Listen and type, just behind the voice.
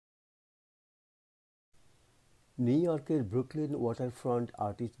New ইয়র্কের Brooklyn waterfront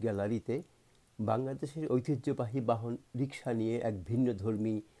artist গ্যালারিতে বাংলাদেশের ঐতিহ্যবাহী বাহন রিক্সা নিয়ে এক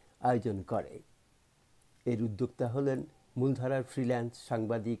ভিন্নধর্মী আয়োজন করে। এর উদ্যোক্তা হলেন মূলধারার ফ্রিল্যান্স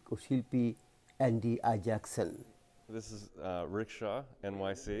সাংবাদিক ও শিল্পী Andy আইজ্যাকসন। This is Rickshaw,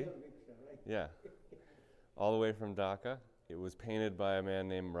 NYC. Yeah. All the way from Dhaka. It was painted by a man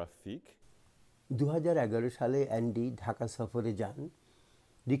named Rafiq. 2011 সালে অ্যান্ডি ঢাকা সফরে যান।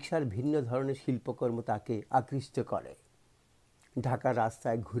 রিকশার ভিন্ন ধরনের শিল্পকর্ম তাকে আকৃষ্ট করে। ঢাকার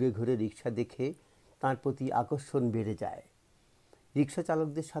রাস্তায় ঘুরে ঘুরে রিকশা দেখে তার প্রতি আকর্ষণ বেড়ে যায়। রিকশা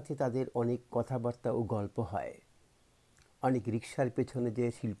চালকদের সাথে তাদের অনেক কথাবার্তা ও গল্প হয়। অনেক রিকশার পেছনে যে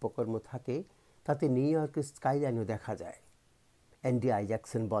শিল্পকর্ম থাকে তাতে নিউ ইয়র্কের স্কাইলাইনও দেখা যায়। অ্যান্ডি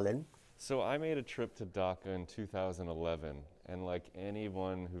আইজ্যাকসন বলেন, So I made a trip to Dhaka in 2011, and like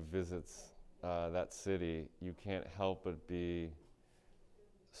anyone who visits that city, you can't help but be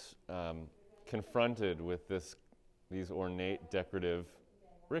confronted with these ornate, decorative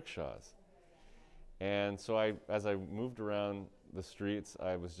rickshaws. And so as I moved around the streets,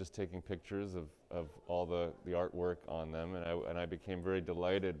 I was just taking pictures of all the artwork on them, and I became very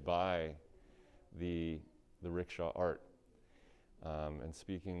delighted by the rickshaw art. And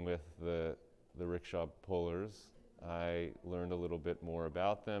speaking with the rickshaw pullers, I learned a little bit more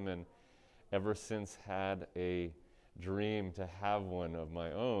about them, and ever since had a dream to have one of my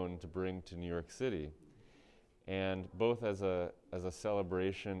own to bring to New York City. And both as a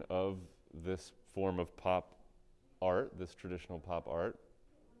celebration of this form of pop art, this traditional pop art,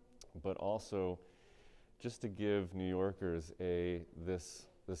 but also just to give New Yorkers this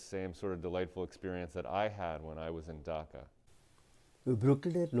same sort of delightful experience that I had when I was in Dhaka.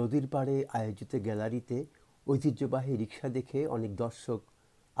 ব্রুকলিনের নদীর পাড়ে আয়োজিত গ্যালারিতে ঐতিহ্যবাহী রিকশা দেখে অনেক দর্শক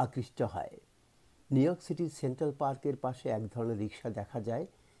আকৃষ্ট হয়। নিউ ইয়র্ক সিটির সেন্ট্রাল পার্কের পাশে এক ধরনের রিকশা দেখা যায়,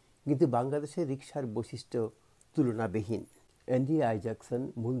 কিন্তু বাংলাদেশের রিকশার বৈশিষ্ট্য তুলনাবিহীন। অ্যান্ডি আইজ্যাকসন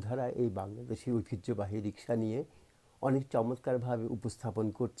মূলধারায় এই বাংলাদেশি ঐতিহ্যবাহী রিকশা নিয়ে অনেক চমৎকারভাবে উপস্থাপন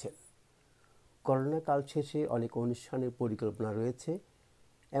করছেন। করোনা কাল শেষে অনেক অনুষ্ঠানের পরিকল্পনা রয়েছে,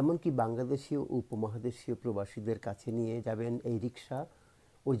 এমনকি বাংলাদেশি ও উপমহাদেশীয় প্রবাসীদের কাছে নিয়ে যাবেন এই রিকশা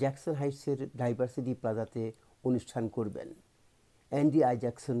ও জ্যাকসন হাইটসের ডাইভার্সিটি প্লাজাতে অনুষ্ঠান করবেন। অ্যান্ডি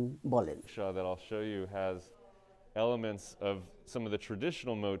আইজ্যাকসন বলেন, that I'll show you has elements of some of the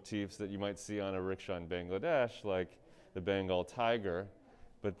traditional motifs that you might see on a rickshaw in Bangladesh, like the Bengal tiger,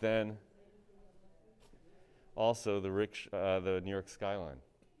 but then also the New York skyline.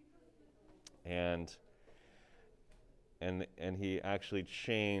 And he actually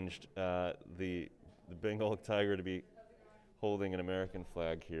changed the Bengal tiger to be holding an American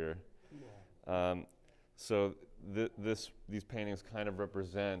flag here. So these paintings kind of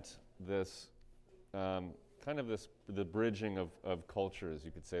represent this the bridging of cultures,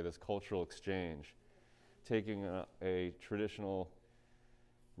 you could say, this cultural exchange, taking a traditional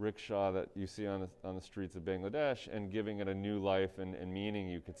rickshaw that you see on the streets of Bangladesh and giving it a new life and meaning,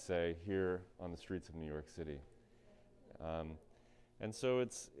 you could say, here on the streets of New York City. And so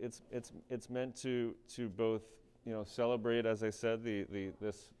it's meant to both, you know, celebrate, as I said,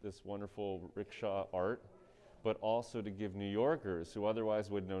 this wonderful rickshaw art, but also to give New Yorkers who otherwise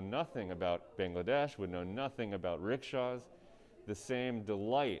would know nothing about Bangladesh, would know nothing about rickshaws, the same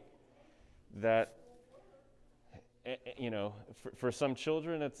delight that, you know, for some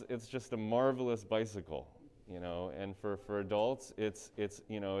children it's just a marvelous bicycle, you know, and for adults it's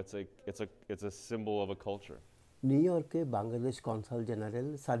you know it's a symbol of a culture. New ইয়র্কে Bangladesh consul general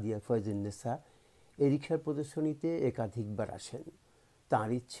Sadia Faizunnesa এই রিকশার প্রদর্শনীতে একাধিকবার আসেন। তাঁর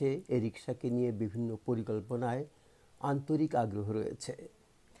ইচ্ছে এই রিকশাকে নিয়ে বিভিন্ন পরিকল্পনায় আন্তরিক আগ্রহ রয়েছে।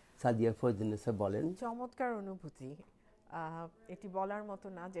 সাদিয়া ফয়জুন্নেসা বলেন, চমৎকার অনুভূতি। এটি বলার মতো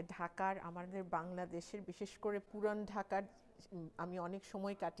না যে ঢাকার, আমাদের বাংলাদেশের, বিশেষ করে পুরান ঢাকার আমি অনেক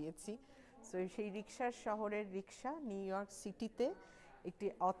সময় কাটিয়েছি। সো সেই রিকশার, শহরের রিকশা নিউ ইয়র্ক সিটিতে একটি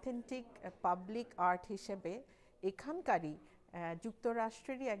অথেন্টিক পাবলিক আর্ট হিসেবে এখানকারই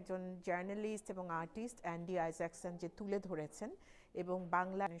যুক্তরাষ্ট্রেরই একজন জার্নালিস্ট এবং আর্টিস্ট অ্যান্ডি আইজ্যাকসন যে তুলে ধরেছেন, এবং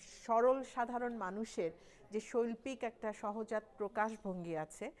বাংলার সরল সাধারণ মানুষের যে শৈল্পিক একটা সহজাত প্রকাশভঙ্গি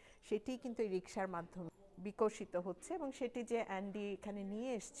আছে, সেটি কিন্তু এই রিকশার মাধ্যমে বিকশিত হচ্ছে, এবং সেটি যে অ্যান্ডি এখানে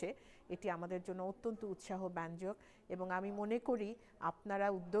নিয়ে এসছে এটি আমাদের জন্য অত্যন্ত উৎসাহ ব্যঞ্জক। এবং আমি মনে করি আপনারা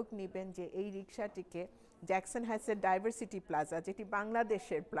উদ্যোগ নেবেন যে এই রিকশাটিকে জ্যাকসন হাইটসের ডাইভার্সিটি প্লাজা, যেটি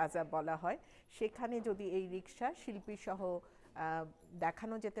বাংলাদেশের প্লাজা বলা হয়, সেখানে যদি এই রিকশা শিল্পীসহ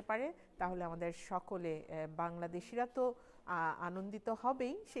দেখানো যেতে পারে তাহলে আমাদের সকলে, বাংলাদেশিরা তো আনন্দিত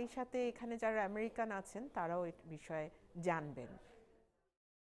হবেই, সেই সাথে এখানে যারা আমেরিকান আছেন তারাও এই বিষয়ে জানবেন।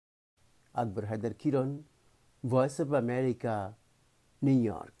 আকবর, হায়দার, কিরণ, voice of America, new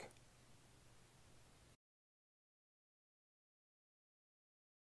York.